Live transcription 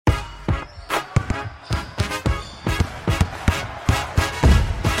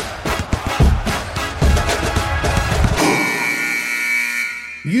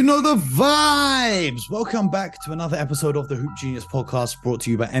You know the vibes. Welcome back to another episode of the Hoop Genius podcast brought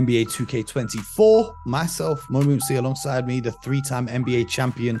to you by NBA 2K24. Myself, Mo Mootsie, alongside me, the three-time NBA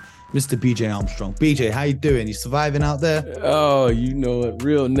champion, Mr. BJ Armstrong. BJ, how you doing? You surviving out there? Oh, you know it.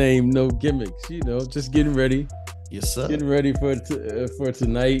 Real name, no gimmicks. You know, just getting ready. Yes, sir. Getting ready for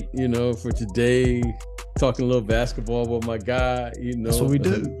tonight, for today. Talking a little basketball with my guy, That's what we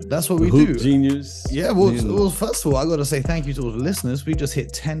do. That's what we Hoop do. Genius. Yeah, well, first of all, I got to say thank you to all the listeners. We just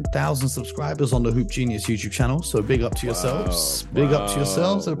hit 10,000 subscribers on the Hoop Genius YouTube channel. So big up to yourselves. Big up to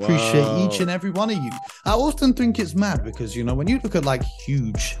yourselves. I appreciate each and every one of you. I often think it's mad because, when you look at like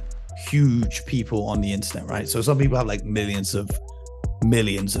huge people on the internet, right? So some people have like millions of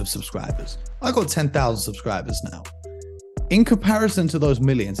subscribers. I got 10,000 subscribers now. In comparison to those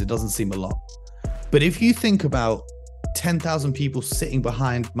millions, it doesn't seem a lot. But if you think about 10,000 people sitting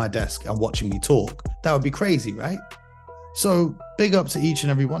behind my desk and watching me talk, that would be crazy, right? So big up to each and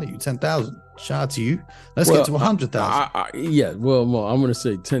every one of you, 10,000. Shout out to you. Let's get to 100,000. Yeah, well, Mo, I'm going to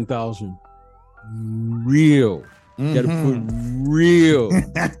say 10,000 real. You got to put real.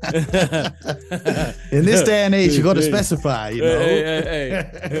 In this day and age, you got to specify, Hey.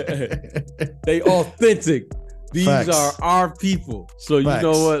 They authentic. These Facts. are our people. So Facts. You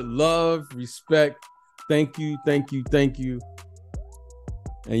know what? Love, respect. Thank you. And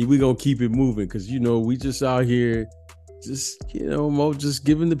we're going to keep it moving because, we just out here Mo, just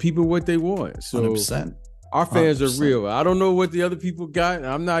giving the people what they want. So 100%. Our fans 100%. are real. I don't know what the other people got.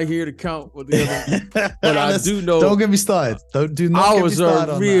 I'm not here to count what the other, but I do know. Don't get me started. Do not get me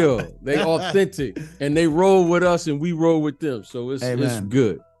started are on real. that. They authentic, and they roll with us, and we roll with them. So it's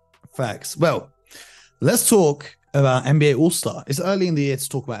good. Facts. Well, let's talk about NBA All-Star. It's early in the year to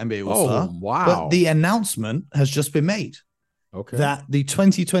talk about NBA All-Star. Oh, wow. But the announcement has just been made. Okay. That the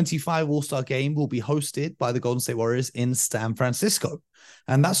 2025 All-Star game will be hosted by the Golden State Warriors in San Francisco.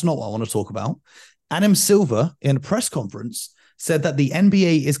 And that's not what I want to talk about. Adam Silver, in a press conference, said that the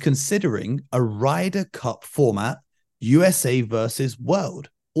NBA is considering a Ryder Cup format, USA versus World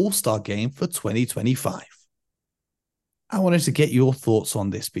All-Star game for 2025. I wanted to get your thoughts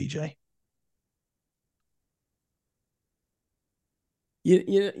on this, BJ.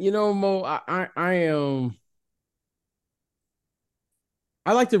 Mo, I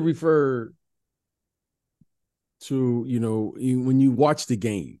like to refer to, when you watch the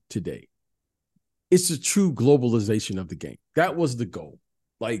game today, it's a true globalization of the game. That was the goal.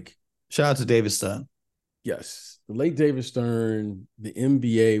 Like, shout out to David Stern. Yes, the late David Stern, the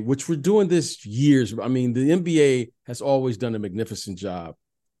NBA, which we're doing this years. I mean, the NBA has always done a magnificent job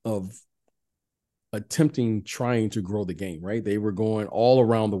of trying to grow the game, right? They were going all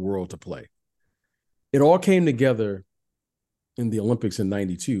around the world to play. It all came together in the Olympics in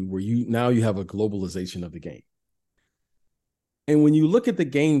 '92, where you have a globalization of the game. And when you look at the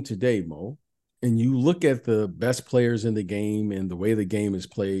game today, Mo, and you look at the best players in the game and the way the game is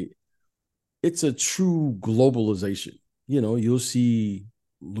played, it's a true globalization. You'll see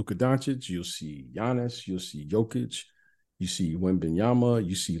Luka Doncic, you'll see Giannis, you'll see Jokic, you see Wembanyama,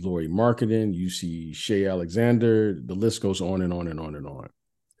 you see Lauri Markkanen, you see Shea Alexander. The list goes on and on and on and on.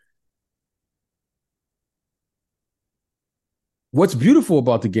 What's beautiful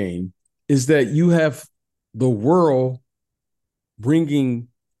about the game is that you have the world bringing,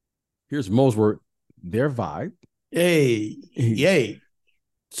 here's Mo's word, their vibe. Yay.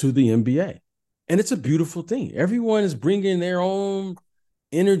 To the NBA. And it's a beautiful thing. Everyone is bringing their own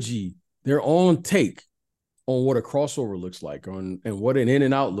energy, their own take on what a crossover looks like, and what an in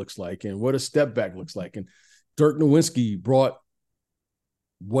and out looks like, and what a step back looks like. And Dirk Nowitzki brought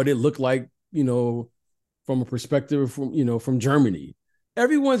what it looked like, from a perspective from Germany.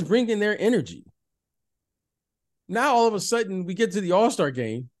 Everyone's bringing their energy. Now, all of a sudden, we get to the All-Star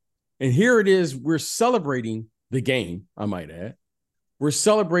game, and here it is. We're celebrating the game, I might add. We're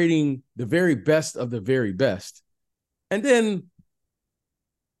celebrating the very best of the very best. And then,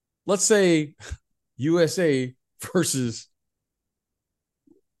 let's say, USA versus,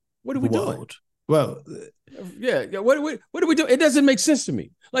 what are we doing? Well, yeah. What are we doing? It doesn't make sense to me.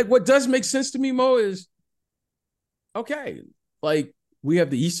 Like, what does make sense to me, Mo, is, okay, like, we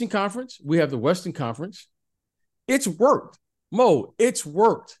have the Eastern Conference, we have the Western Conference. It's worked. Mo, it's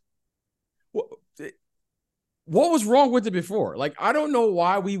worked. What was wrong with it before? Like, I don't know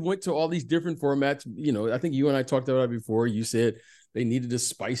why we went to all these different formats. I think you and I talked about it before. You said they needed to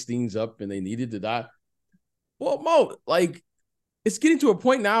spice things up and they needed to die. Well, Mo, like, it's getting to a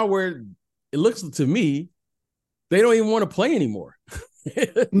point now where it looks to me, they don't even want to play anymore.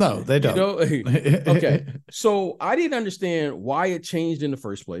 No, they don't. Okay. So I didn't understand why it changed in the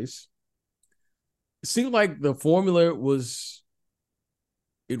first place. It seemed like the formula was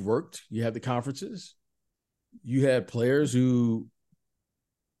it worked. You had the conferences. You had players who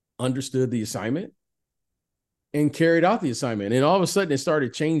understood the assignment and carried out the assignment. And all of a sudden it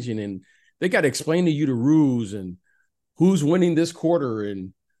started changing, and they got to explain to you the rules and who's winning this quarter.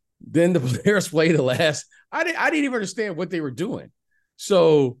 And then the players play the last. I didn't even understand what they were doing.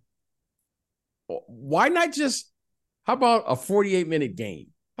 So why not just, how about a 48-minute game?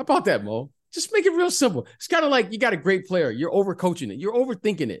 How about that, Mo? Just make it real simple. It's kind of like you got a great player. You're overcoaching it. You're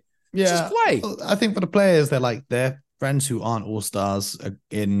overthinking it. Yeah. Just play. I think for the players, they're friends who aren't all-stars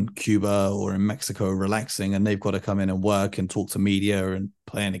in Cuba or in Mexico relaxing, and they've got to come in and work and talk to media and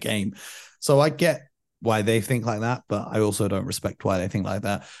play in a game. So I get why they think like that, but I also don't respect why they think like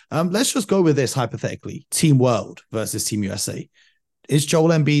that. Let's just go with this hypothetically. Team World versus Team USA. Is Joel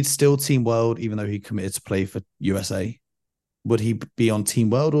Embiid still Team World, even though he committed to play for USA? Would he be on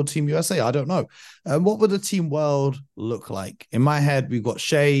Team World or Team USA? I don't know. What would a Team World look like? In my head, we've got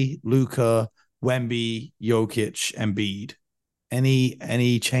Shea, Luka, Wemby, Jokic, Embiid.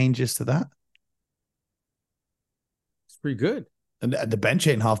 Any changes to that? It's pretty good. And the bench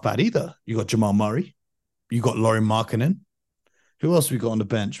ain't half bad either. You got Jamal Murray. You got Lauri Markkanen. Who else we got on the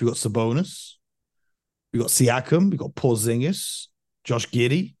bench? We got Sabonis. We got Siakam. We got Porzingis, Josh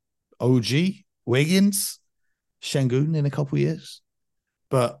Giddey, OG, Wiggins, Şengün in a couple of years.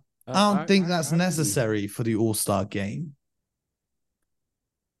 But I don't think that's necessary for the All-Star game.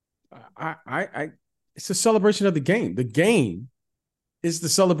 It's a celebration of the game. The game is the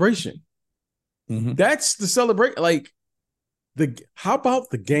celebration. Mm-hmm. That's the celebration. Like, how about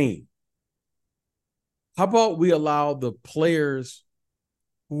the game? How about we allow the players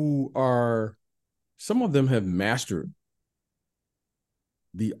who are, some of them have mastered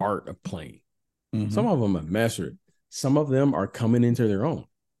the art of playing. Mm-hmm. Some of them have mastered it. Some of them are coming into their own.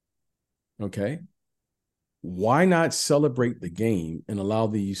 Okay. Why not celebrate the game and allow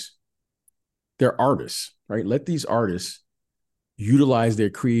they're artists, right? Let these artists utilize their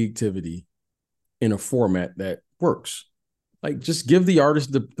creativity in a format that works. Like, just give the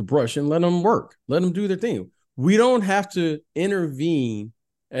artist the brush and let them work. Let them do their thing. We don't have to intervene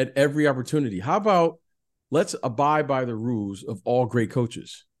at every opportunity. How about let's abide by the rules of all great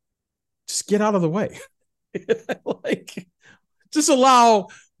coaches? Just get out of the way. Like, just allow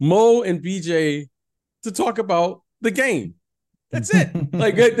Mo and BJ to talk about the game. That's it.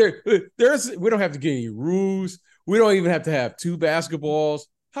 Like, we don't have to get any rules. We don't even have to have two basketballs.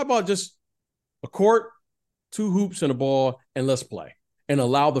 How about just a court, two hoops and a ball, and let's play and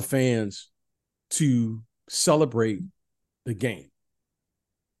allow the fans to celebrate the game.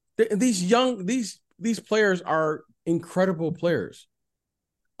 These players are incredible players.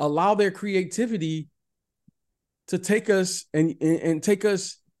 Allow their creativity to take us and take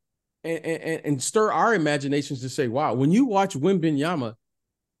us and stir our imaginations to say, wow, when you watch Wembanyama,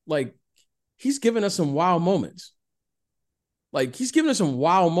 like, he's giving us some wow moments. Like, he's giving us some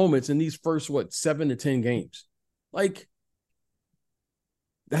wow moments in these first, 7 to 10 games. Like,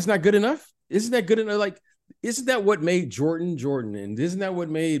 that's not good enough? Isn't that good enough? Like, isn't that what made Jordan Jordan? And isn't that what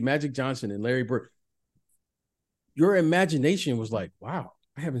made Magic Johnson and Larry Bird? Your imagination was like, wow,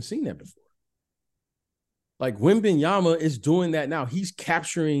 I haven't seen that before. Like, Wembanyama is doing that now. He's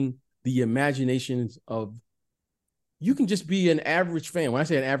capturing the imaginations of, you can just be an average fan. When I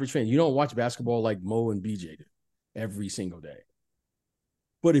say an average fan, you don't watch basketball like Mo and BJ do every single day.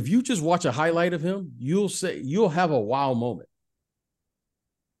 But if you just watch a highlight of him, you'll have a wow moment.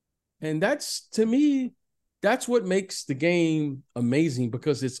 And that's, to me, that's what makes the game amazing,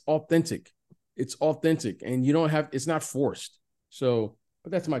 because it's authentic. It's authentic, and it's not forced. So,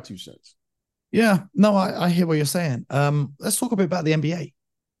 but that's my 2 cents. Yeah, no, I hear what you're saying. Let's talk a bit about the NBA.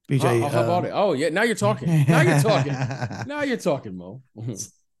 BJ, how about it? Oh, yeah, now you're talking. Now you're talking. Now you're talking, Mo.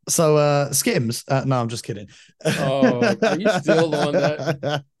 So, Skims. No, I'm just kidding. Oh, are you still on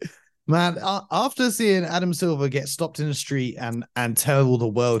that? Man, after seeing Adam Silver get stopped in the street and tell the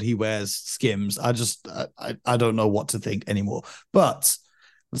world he wears Skims, I don't know what to think anymore. But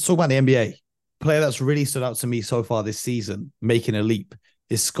let's talk about the NBA. Player that's really stood out to me so far this season, making a leap,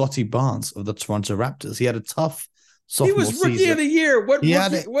 is Scottie Barnes of the Toronto Raptors. He had a tough sophomore season. He was rookie of the year.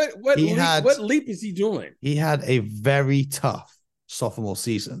 What leap is he doing? He had a very tough sophomore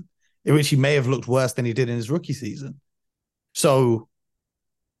season in which he may have looked worse than he did in his rookie season. So,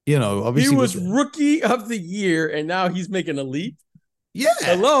 obviously he was rookie of the year, and now he's making a leap. Yeah.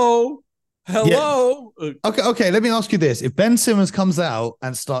 Hello. Yeah. Okay. Let me ask you this: if Ben Simmons comes out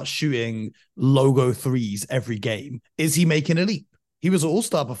and starts shooting logo threes every game, is he making a leap? He was an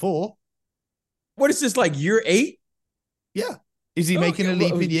all-star before. What is this, like year 8? Yeah. Is he making a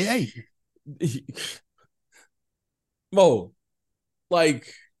leap in year 8? Mo,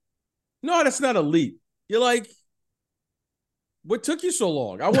 Like, no, that's not elite. You're like, what took you so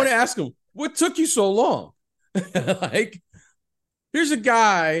long? I want to ask him, what took you so long? Like, here's a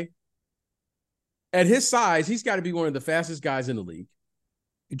guy at his size, he's got to be one of the fastest guys in the league.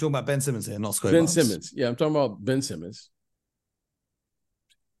 You're talking about Ben Simmons here, not Scottie Ben Barnes. Simmons. Yeah, I'm talking about Ben Simmons.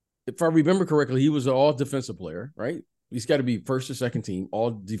 If I remember correctly, he was an all defensive player, right? He's got to be first or second team,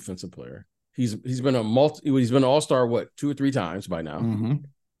 all defensive player. He's been an all-star, 2 or 3 times by now. Mm-hmm.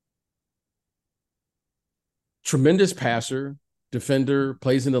 Tremendous passer, defender,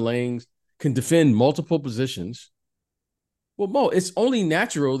 plays in the lanes, can defend multiple positions. Well, Mo, it's only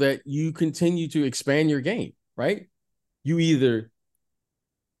natural that you continue to expand your game, right? You either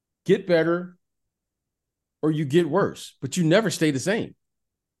get better or you get worse, but you never stay the same.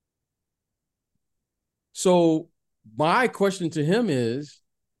 So my question to him is,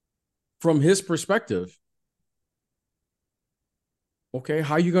 from his perspective, okay,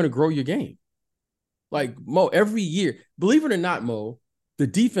 how are you going to grow your game? Like, Mo, every year, believe it or not, Mo, the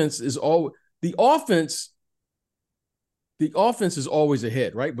defense is all the offense is always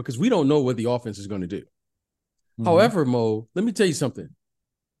ahead, right? Because we don't know what the offense is going to do. Mm-hmm. However, Mo, let me tell you something.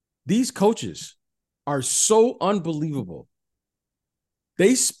 These coaches are so unbelievable.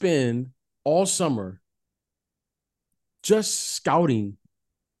 They spend all summer just scouting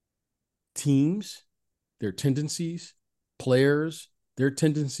teams, their tendencies, players, their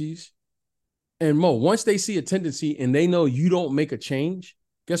tendencies. And Mo, once they see a tendency and they know you don't make a change,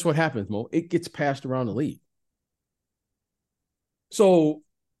 guess what happens, Mo? It gets passed around the league. So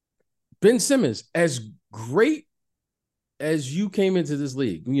Ben Simmons, as great as you came into this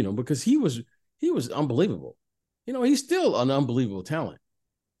league, because he was unbelievable. He's still an unbelievable talent.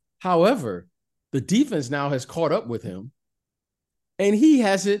 However, the defense now has caught up with him, and he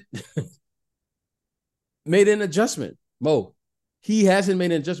hasn't made an adjustment. Mo, he hasn't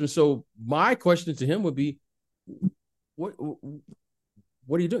made an adjustment. So my question to him would be, what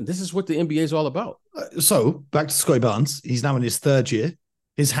are you doing? This is what the NBA is all about. So back to Scottie Barnes. He's now in his 3rd year.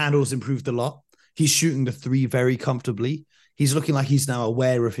 His handle's improved a lot. He's shooting the 3 very comfortably. He's looking like he's now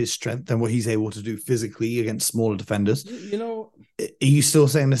aware of his strength and what he's able to do physically against smaller defenders. Are you still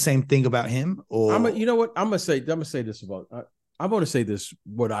saying the same thing about him? Or I'm gonna say this about. I'm going to say this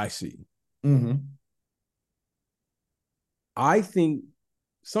what I see. Mm-hmm. I think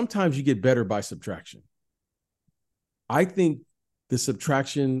sometimes you get better by subtraction. I think the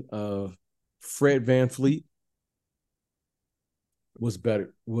subtraction of Fred VanVleet was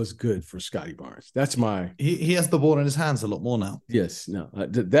good for Scottie Barnes. That's my. He has the ball in his hands a lot more now. Yes, no,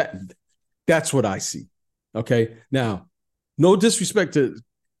 that's what I see. Okay, now, no disrespect to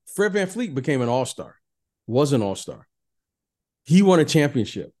Fred VanVleet, became an all-star, was an all-star. He won a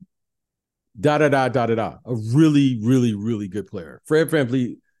championship. A really, really, really good player. Fred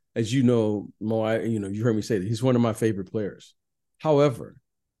VanVleet, as you know, Mo, you heard me say that he's one of my favorite players. However,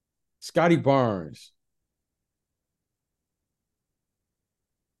 Scottie Barnes,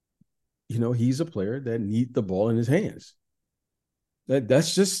 he's a player that needs the ball in his hands.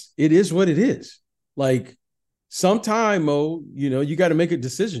 That's just, it is what it is. Like, sometime, Mo, you got to make a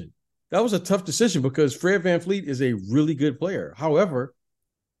decision. That was a tough decision because Fred VanVleet is a really good player. However,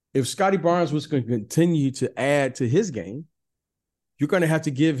 if Scottie Barnes was going to continue to add to his game, you're going to have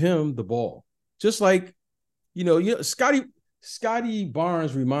to give him the ball. Just like, Scottie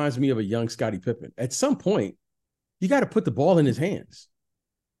Barnes reminds me of a young Scottie Pippen. At some point, you got to put the ball in his hands.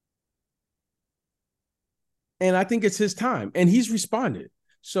 And I think it's his time. And he's responded.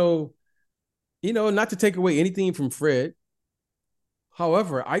 So, not to take away anything from Fred.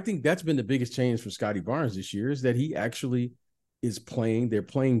 However, I think that's been the biggest change for Scottie Barnes this year is that he actually is playing. They're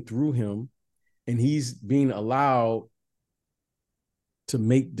playing through him. And he's being allowed to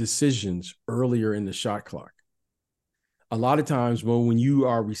make decisions earlier in the shot clock. A lot of times when you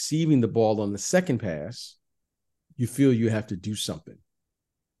are receiving the ball on the second pass, you feel you have to do something.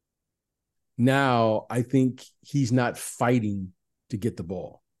 Now, I think he's not fighting to get the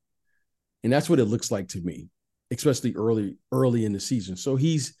ball. And that's what it looks like to me, especially early in the season. So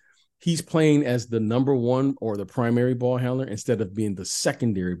he's playing as the number 1 or the primary ball handler instead of being the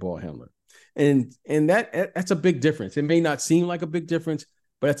secondary ball handler. And that's a big difference. It may not seem like a big difference,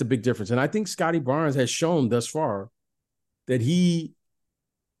 but that's a big difference. And I think Scottie Barnes has shown thus far that he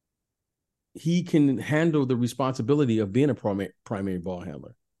can handle the responsibility of being a primary ball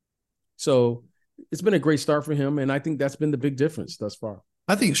handler. So it's been a great start for him, and I think that's been the big difference thus far.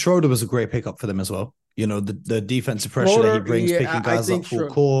 I think Schroeder was a great pickup for them as well. The defensive pressure that he brings, picking guys up full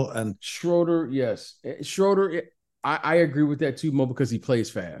court. And Schroeder, yes. Schroeder, I agree with that too, Mo, because he plays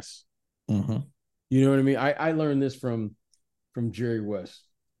fast. Mm-hmm. You know what I mean? I learned this from from Jerry West.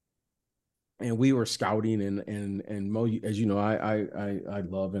 And we were scouting, and Mo, as you know, I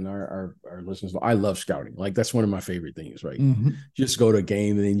love, and our listeners, I love scouting. Like, that's one of my favorite things, right? Mm-hmm. Just go to a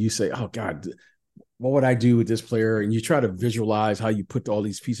game and then you say, oh God, what would I do with this player? And you try to visualize how you put all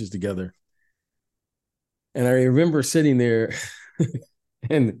these pieces together. And I remember sitting there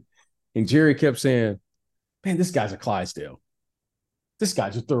and Jerry kept saying, man, this guy's a Clydesdale. This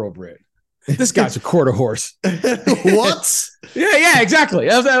guy's a thoroughbred. This guy's a quarter horse. What? Yeah, exactly.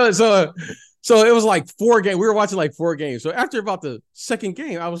 So it was like 4 games. We were watching like 4 games. So after about the second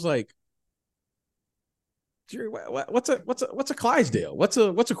game, I was like, Jerry, what's a Clydesdale? What's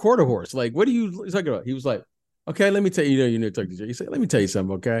a quarter horse? Like, what are you talking about? He was like, okay, let me tell you. You know, talking to Jerry. He said, let me tell you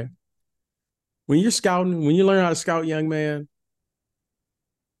something, okay? When you're scouting, when you learn how to scout, young man,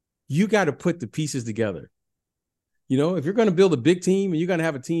 you got to put the pieces together. You know, if you're going to build a big team and you're going to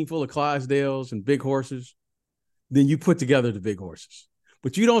have a team full of Clydesdales and big horses, then you put together the big horses.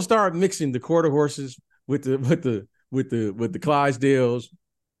 But you don't start mixing the quarter horses with the Clydesdales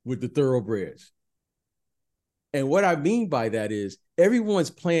with the thoroughbreds. And what I mean by that is everyone's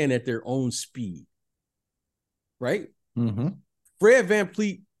playing at their own speed, right? Mm-hmm. Fred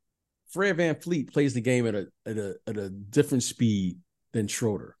VanVleet plays the game at a different speed than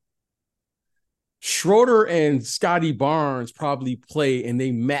Schroeder. Schroeder and Scottie Barnes probably play and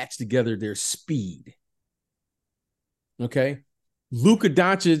they match together their speed. Okay. Luka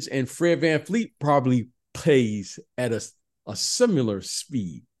Doncic and Fred VanVleet probably plays at a similar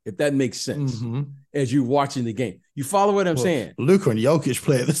speed, if that makes sense, as you're watching the game. You follow what I'm saying? Luka and Jokic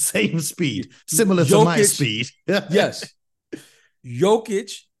play at the same speed, similar to my speed. Yes.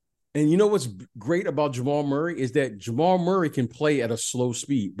 Jokic, and you know what's great about Jamal Murray is that Jamal Murray can play at a slow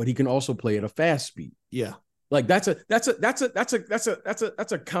speed, but he can also play at a fast speed. Yeah. Like that's a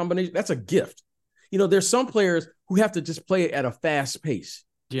combination. That's a gift. You know, there's some players who have to just play at a fast pace.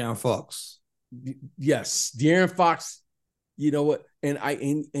 De'Aaron Fox. Yes. De'Aaron Fox, you know what? And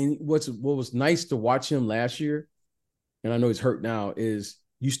what was nice to watch him last year, and I know he's hurt now, is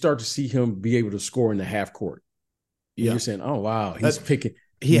you start to see him be able to score in the half court. Yeah. You're saying, oh, wow, he's picking.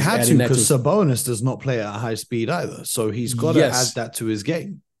 He had to, because Sabonis does not play at a high speed either. So he's got to add that to his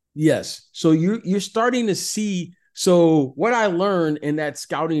game. Yes. So you're starting to see. So what I learned in that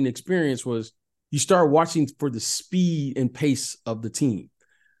scouting experience was you start watching for the speed and pace of the team.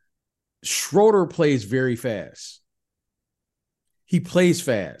 Schroeder plays very fast. He plays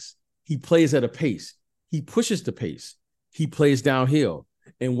fast. He plays at a pace. He pushes the pace. He plays downhill.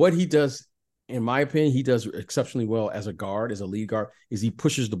 And what he does, in my opinion, he does exceptionally well as a guard, as a lead guard, is he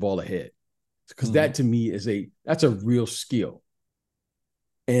pushes the ball ahead. Because that to me that's a real skill.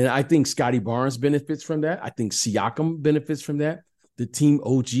 And I think Scottie Barnes benefits from that. I think Siakam benefits from that. The team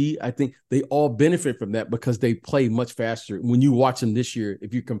OG, I think they all benefit from that because they play much faster. When you watch them this year,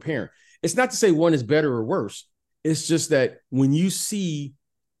 if you compare, it's not to say one is better or worse. It's just that when you see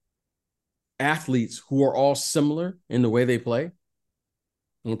athletes who are all similar in the way they play,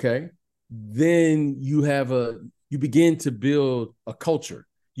 okay, then you begin to build a culture.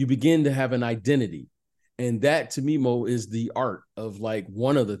 You begin to have an identity. And that, to me, Mo, is the art of like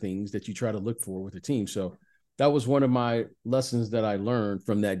one of the things that you try to look for with a team. So that was one of my lessons that I learned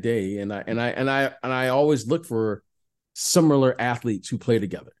from that day. And I always look for similar athletes who play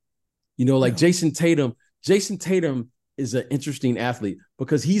together. You know, like Jason Tatum. Jason Tatum is an interesting athlete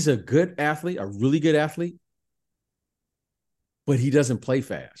because he's a good athlete, a really good athlete, but he doesn't play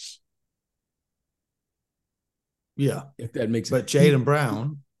fast. Yeah. If that makes sense. But Jaylen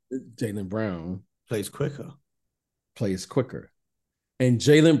Brown plays quicker. And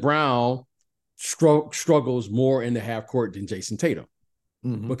Jaylen Brown struggles more in the half court than Jason Tatum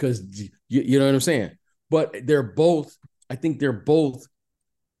because you know what I'm saying? But I think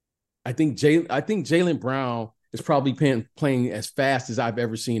Jaylen Brown is probably playing as fast as I've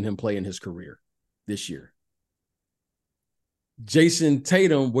ever seen him play in his career this year. Jason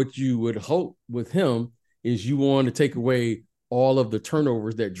Tatum, what you would hope with him is you want to take away all of the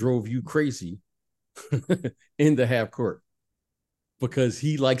turnovers that drove you crazy in the half court because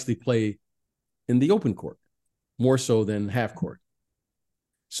he likes to play in the open court more so than half court.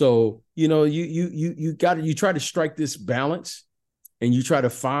 So, you know, you try to strike this balance and you try to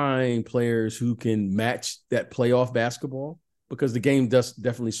find players who can match that playoff basketball because the game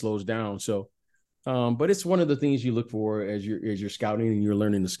definitely slows down. So, but it's one of the things you look for as you're scouting and you're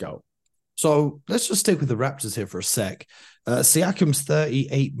learning to scout. So let's just stick with the Raptors here for a sec. Siakam's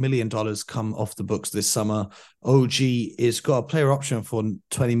 $38 million come off the books this summer. OG is got a player option for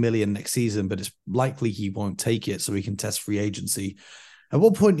 $20 million next season, but it's likely he won't take it so he can test free agency. At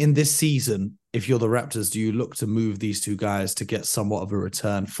what point in this season if you're the Raptors, do you look to move these two guys to get somewhat of a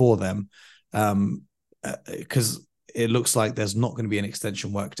return for them? Because it looks like there's not going to be an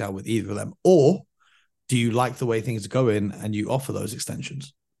extension worked out with either of them. Or do you like the way things are going and you offer those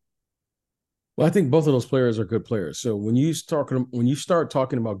extensions? Well, I think both of those players are good players. So when you start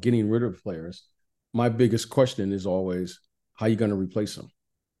talking about getting rid of players, my biggest question is always, how are you going to replace them?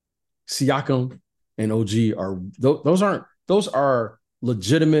 Siakam and OG those are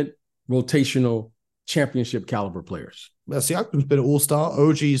legitimate rotational championship caliber players. Well, Siakam's been an all-star.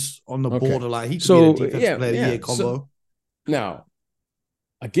 OG's on the border, like he could be a defensive player of the year combo. So, now,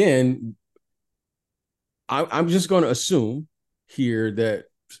 again, I'm just going to assume here that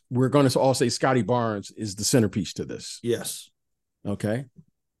we're going to all say Scottie Barnes is the centerpiece to this. Yes. Okay.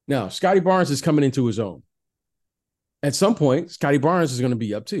 Now, Scottie Barnes is coming into his own. At some point, Scottie Barnes is going to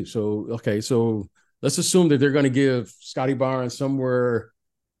be up too. So let's assume that they're going to give Scottie Barnes somewhere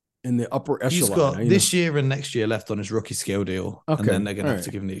in the upper echelon. He's got this year and next year left on his rookie scale deal. Okay. And then they're going to have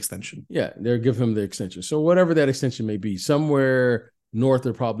to give him the extension. Yeah, they'll give him the extension. So whatever that extension may be, somewhere north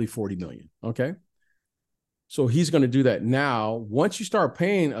of probably $40 million. Okay. So he's going to do that. Now, once you start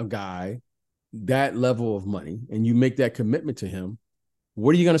paying a guy that level of money and you make that commitment to him,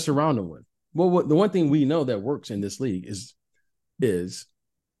 what are you going to surround him with? Well, the one thing we know that works in this league is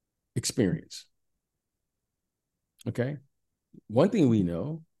experience. Okay. One thing we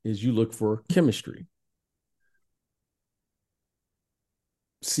know is you look for chemistry.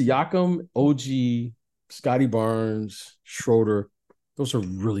 Siakam, OG, Scottie Barnes, Schroeder, those are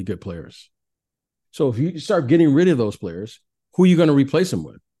really good players. So if you start getting rid of those players, who are you going to replace them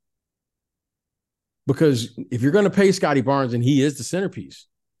with? Because if you're going to pay Scottie Barnes and he is the centerpiece,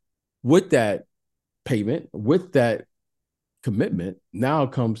 with that payment, with that commitment, now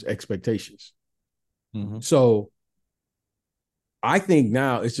comes expectations. Mm-hmm. So I think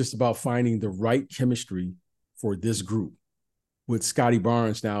now it's just about finding the right chemistry for this group with Scottie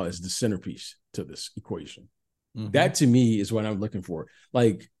Barnes now as the centerpiece to this equation. Mm-hmm. That to me is what I'm looking for.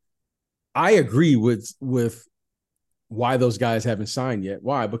 Like, I agree with why those guys haven't signed yet.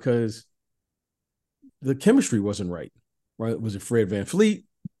 Why? Because the chemistry wasn't right. Right? Was it Fred VanVleet?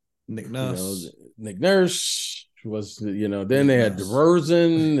 Nick Nurse. Nick Nurse was, then they had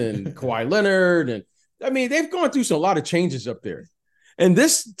DeRozan and Kawhi Leonard. And I mean, they've gone through a lot of changes up there. And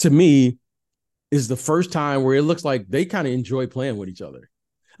this, to me, is the first time where it looks like they kind of enjoy playing with each other.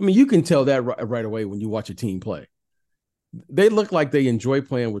 I mean, you can tell that right away when you watch a team play. They look like they enjoy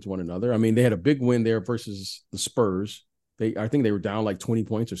playing with one another. I mean, they had a big win there versus the Spurs. I think they were down like 20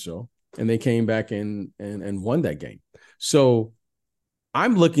 points or so, and they came back and won that game. So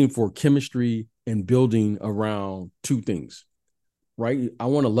I'm looking for chemistry and building around two things, right? I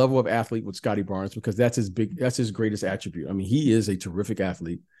want a level of athlete with Scottie Barnes because that's his greatest attribute. I mean, he is a terrific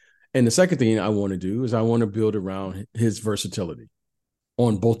athlete. And the second thing I want to do is I want to build around his versatility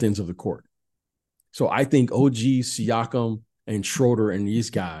on both ends of the court. So I think OG, Siakam, and Schroeder and these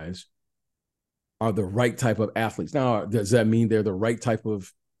guys are the right type of athletes. Now, does that mean they're the right type of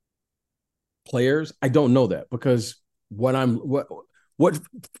players? I don't know that because what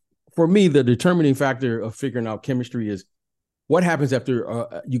for me, the determining factor of figuring out chemistry is what happens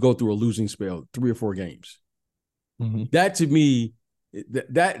after you go through a losing spell, 3 or 4 games. Mm-hmm. That to me,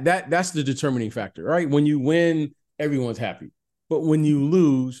 that's the determining factor, right? When you win, everyone's happy. But when you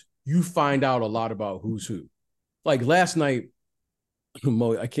lose, you find out a lot about who's who. Like last night,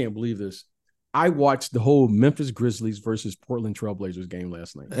 Mo, I can't believe this. I watched the whole Memphis Grizzlies versus Portland Trailblazers game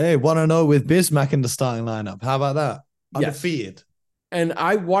last night. Hey, 1-0 with Bismack in the starting lineup. How about that? Undefeated. Yes. And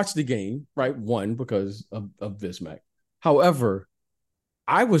I watched the game, right? One, because of Bismack. However,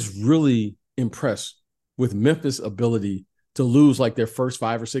 I was really impressed with Memphis' ability to lose like their first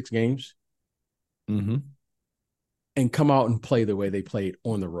 5 or 6 games. Mm-hmm. And come out and play the way they played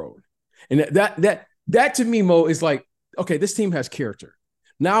on the road. And that to me, Mo, is like, okay, this team has character.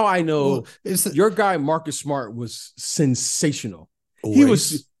 Now I know your guy, Marcus Smart, was sensational. Always. He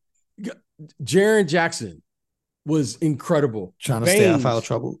was Jaren Jackson was incredible. Trying to stay out of foul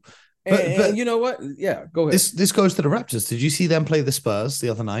trouble. But you know what? Yeah, go ahead. This goes to the Raptors. Did you see them play the Spurs the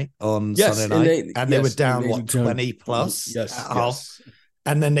other night on Sunday night? And they were down, 20 plus? Yes.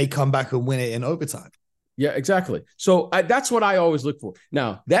 And then they come back and win it in overtime. Yeah, exactly. So that's what I always look for.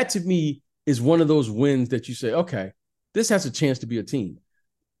 Now, that to me is one of those wins that you say, okay, this has a chance to be a team.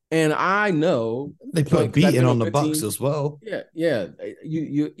 And I know they put a beating on the Bucks as well. Yeah.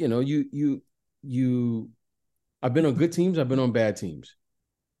 I've been on good teams. I've been on bad teams.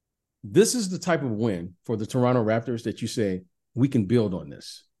 This is the type of win for the Toronto Raptors that you say we can build on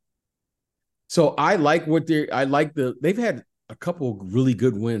this. So I like they've had a couple of really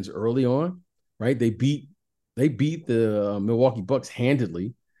good wins early on. right? They beat the Milwaukee Bucks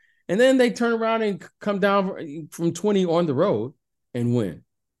handedly, and then they turn around and come down from 20 on the road and win.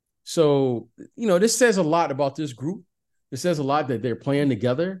 So, this says a lot about this group. It says a lot that they're playing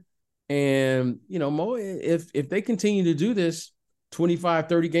together. And, Mo, if they continue to do this 25,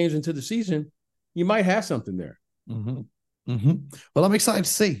 30 games into the season, you might have something there. Mm-hmm. Mm-hmm. Well, I'm excited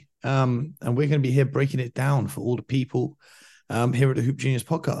to see. And we're going to be here breaking it down for all the people here at the Hoop Genius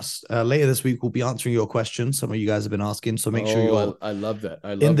podcast. Later this week, we'll be answering your questions. Some of you guys have been asking, so make sure you're I love that.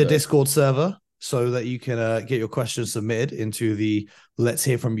 in the Discord server so that you can get your questions submitted into the Let's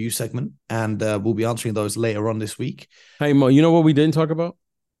Hear From You segment. And we'll be answering those later on this week. Hey, Mo, you know what we didn't talk about?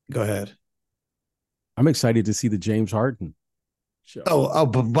 Go ahead. I'm excited to see the James Harden show. Oh,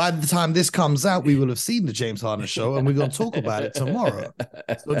 but by the time this comes out, we will have seen the James Harden show, and we're going to talk about it tomorrow.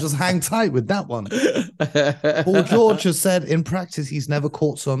 So just hang tight with that one. Paul George has said in practice he's never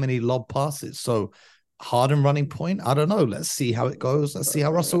caught so many lob passes. So Harden running point, I don't know. Let's see how it goes. Let's see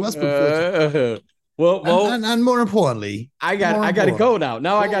how Russell Westbrook feels. Well, and more importantly, I got to go now.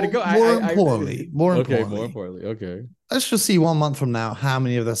 Now I got to go. More importantly, okay. Let's just see 1 month from now how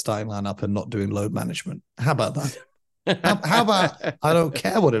many of their starting lineup are not doing load management. How about that? How about I don't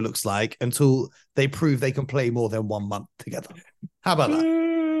care what it looks like until they prove they can play more than 1 month together? How about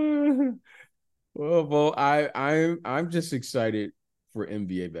that? Well, I'm just excited for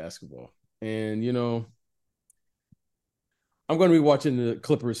NBA basketball, and I'm going to be watching the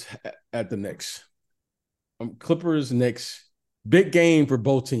Clippers at the Knicks. Clippers Knicks, big game for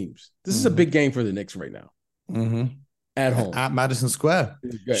both teams. This is a big game for the Knicks right now. Mm-hmm. At home. At Madison Square.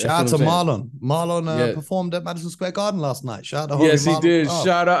 Shout out to Marlon. Marlon performed at Madison Square Garden last night. Shout out to Yes, he Marlon. did.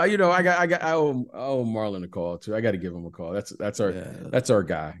 Shout out. I owe Marlon a call too. I got to give him a call. That's our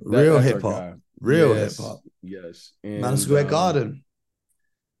guy. Real hip hop. Real hip hop. Yes. And, Madison Square Garden.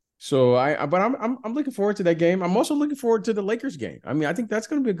 So I'm looking forward to that game. I'm also looking forward to the Lakers game. I mean, I think that's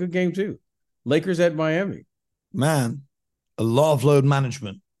going to be a good game too. Lakers at Miami. Man, a lot of load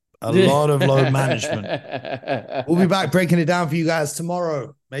management. A lot of load management. We'll be back breaking it down for you guys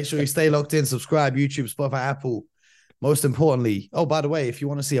tomorrow. Make sure you stay locked in, subscribe, YouTube, Spotify, Apple. Most importantly, oh, by the way, if you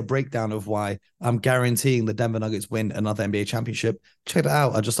want to see a breakdown of why I'm guaranteeing the Denver Nuggets win another NBA championship, check it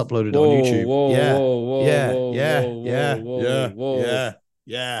out. I just uploaded it on YouTube.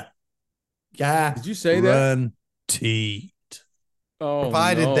 Yeah. Did you say that? Guaranteed. Oh,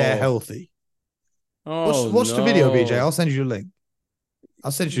 provided they're healthy. Watch the video, BJ. I'll send you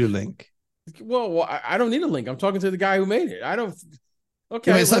a link. Well, I don't need a link. I'm talking to the guy who made it. I don't.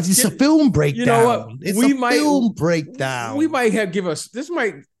 Okay, it's a film breakdown. You know what? It's a film breakdown. We might give us this.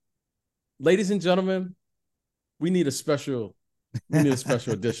 Ladies and gentlemen, we need a special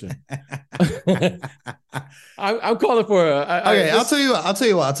edition. I'm calling for I'll tell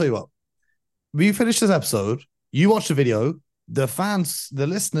you what. We finish this episode. You watch the video. The fans, the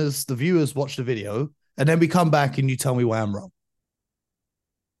listeners, the viewers watch the video, and then we come back and you tell me why I'm wrong.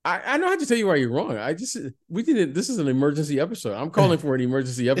 I don't have to tell you why you're wrong. We did it. This is an emergency episode. I'm calling for an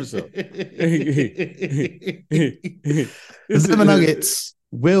emergency episode. The Denver Nuggets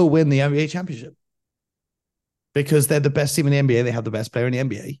will win the NBA championship because they're the best team in the NBA. They have the best player in the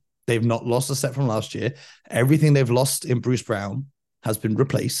NBA. They've not lost a set from last year. Everything they've lost in Bruce Brown has been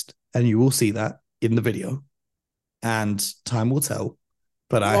replaced, and you will see that in the video. And time will tell.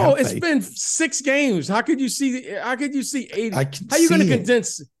 But it's been 6 games. How could you see 80? How are you going to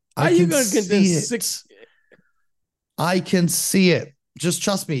condense? How are you going to condense 6? I can see it. Just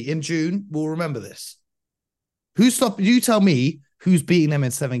trust me. In June, we'll remember this. You tell me who's beating them in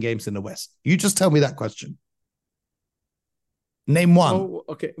 7 games in the West. You just tell me that question. Name one. Oh,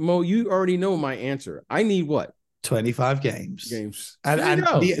 okay, Mo, you already know my answer. I need what? 25 games. And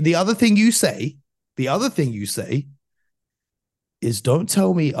the the other thing you say is don't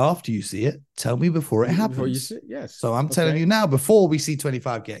tell me after you see it. Tell me before it happens. Before you see it, yes. So I'm telling you now, before we see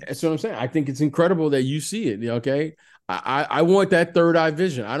 25 games. That's what I'm saying. I think it's incredible that you see it, okay? I want that third eye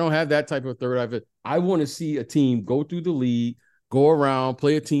vision. I don't have that type of third eye vision. I want to see a team go through the league, go around,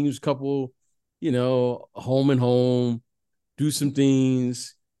 play a team's couple, home and home, do some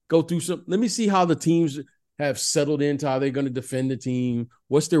things, go through some. Let me see how the teams have settled into how they're going to defend the team.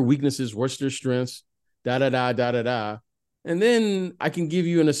 What's their weaknesses? What's their strengths? Da-da-da. And then I can give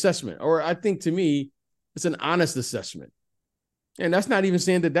you an assessment. Or I think to me, it's an honest assessment. And that's not even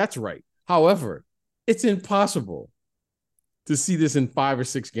saying that that's right. However, it's impossible to see this in 5 or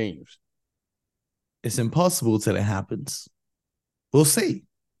 6 games. It's impossible till it happens. We'll see.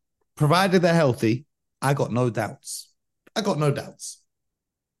 Provided they're healthy, I got no doubts.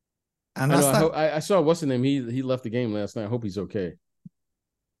 And I saw what's the name. He left the game last night. I hope he's okay.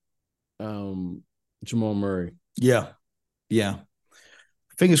 Jamal Murray. Yeah.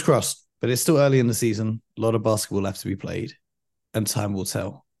 Fingers crossed, but it's still early in the season. A lot of basketball left to be played, and time will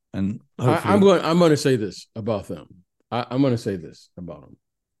tell. And hopefully, I'm going to say this about them. I'm going to say this about them.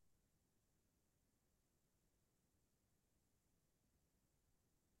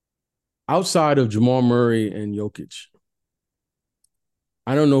 Outside of Jamal Murray and Jokic,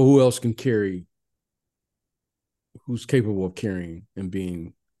 I don't know who else can carry, who's capable of carrying and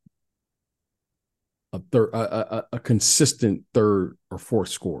being a consistent third or fourth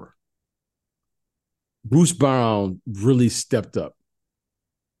scorer. Bruce Brown really stepped up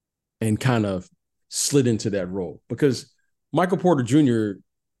and kind of slid into that role because Michael Porter Jr.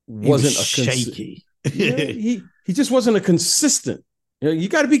 wasn't shaky. He just wasn't a consistent. You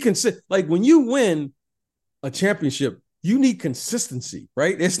got to be consistent. Like when you win a championship, you need consistency,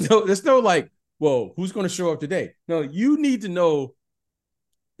 right? There's no like, whoa, who's going to show up today? No, you need to know.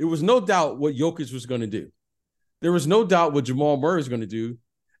 There was no doubt what Jokic was going to do. There was no doubt what Jamal Murray was going to do.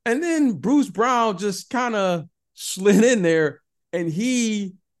 And then Bruce Brown just kind of slid in there, and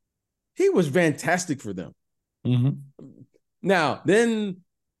he was fantastic for them. Mm-hmm. Now, then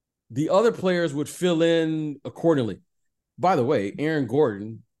the other players would fill in accordingly. By the way, Aaron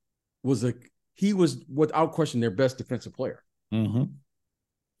Gordon was without question their best defensive player. Mm-hmm.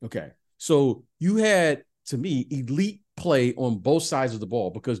 Okay. So you had, to me, elite play on both sides of the ball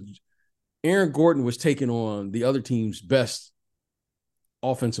because Aaron Gordon was taking on the other team's best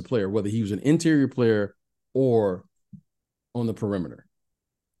offensive player, whether he was an interior player or on the perimeter.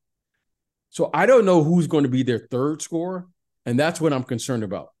 So I don't know who's going to be their third scorer, and that's what I'm concerned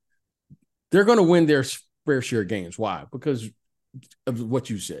about. They're going to win their fair share of games. Why? Because of what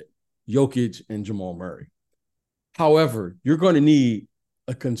you said, Jokic and Jamal Murray. However, you're going to need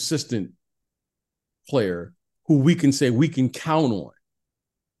a consistent player who we can say we can count on.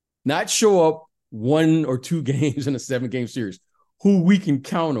 Not show up 1 or 2 games in a 7-game series, who we can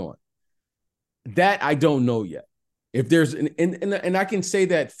count on. That I don't know yet. If there's and I can say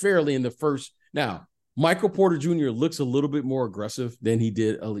that fairly in the first. Now, Michael Porter Jr. looks a little bit more aggressive than he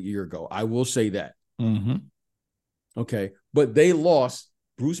did a year ago. I will say that. Mm-hmm. Okay. But they lost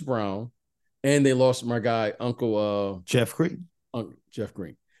Bruce Brown and they lost my guy, Uncle Jeff Green. Jeff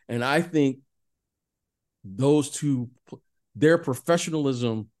Green. And I think those two, their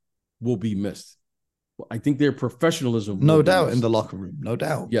professionalism will be missed. I think their professionalism. No doubt in the locker room. No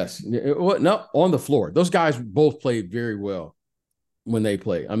doubt. Yes. No, on the floor. Those guys both played very well when they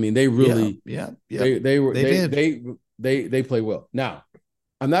played. I mean, they really. Yeah. They play well. Now,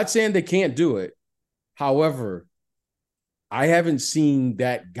 I'm not saying they can't do it. However, I haven't seen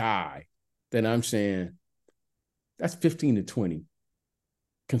that guy that I'm saying that's 15 to 20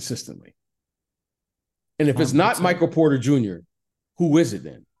 consistently. And if it's not Michael Porter Jr., who is it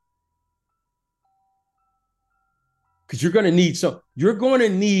then? Because you're going to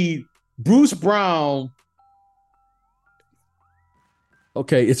need Bruce Brown.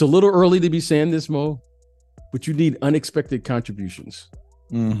 Okay, it's a little early to be saying this, Mo, but you need unexpected contributions.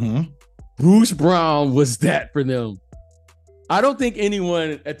 Mm-hmm. Bruce Brown was that for them. I don't think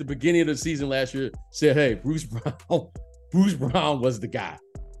anyone at the beginning of the season last year said, hey, Bruce Brown was the guy.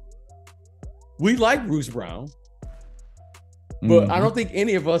 We like Bruce Brown, but I don't think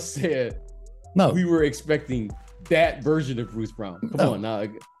any of us said we were expecting that version of Bruce Brown. Come on now.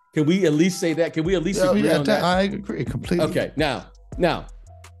 Can we at least say that? Can we at least agree on that? I agree completely. Okay, now,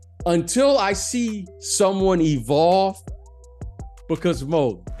 until I see someone evolve, because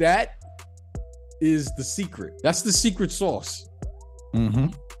Mo, that is the secret. That's the secret sauce. Mm-hmm.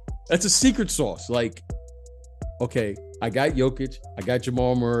 That's a secret sauce. Like, okay, I got Jokic, I got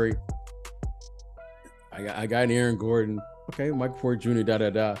Jamal Murray, I got Aaron Gordon. Okay, Michael Porter Jr.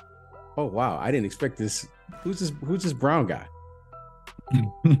 Oh wow, I didn't expect this. Who's this Brown guy?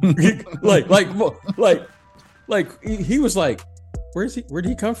 like he was like, where did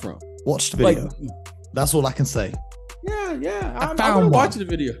he come from? Watch the video. That's all I can say. Yeah. I'm gonna watch the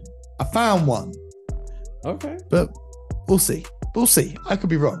video. I found one. Okay, but we'll see. I could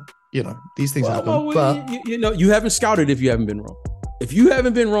be wrong. These things happen. But you haven't scouted if you haven't been wrong. If you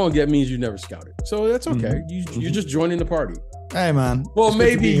haven't been wrong, that means you never scouted. So that's okay. You're just joining the party. Hey, man. Well,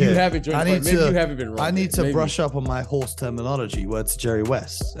 maybe you haven't joined the party. Maybe you haven't been wrong. I need to brush up on my horse terminology, words to Jerry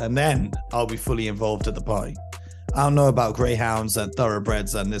West, and then I'll be fully involved at the party. I don't know about greyhounds and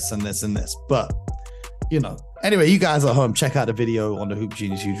thoroughbreds and this and this and this, but, Anyway, you guys at home, check out the video on the Hoop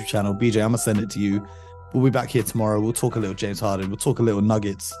Genius YouTube channel. BJ, I'm going to send it to you. We'll be back here tomorrow. We'll talk a little James Harden. We'll talk a little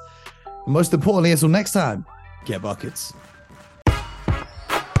Nuggets. And most importantly, until next time, get buckets.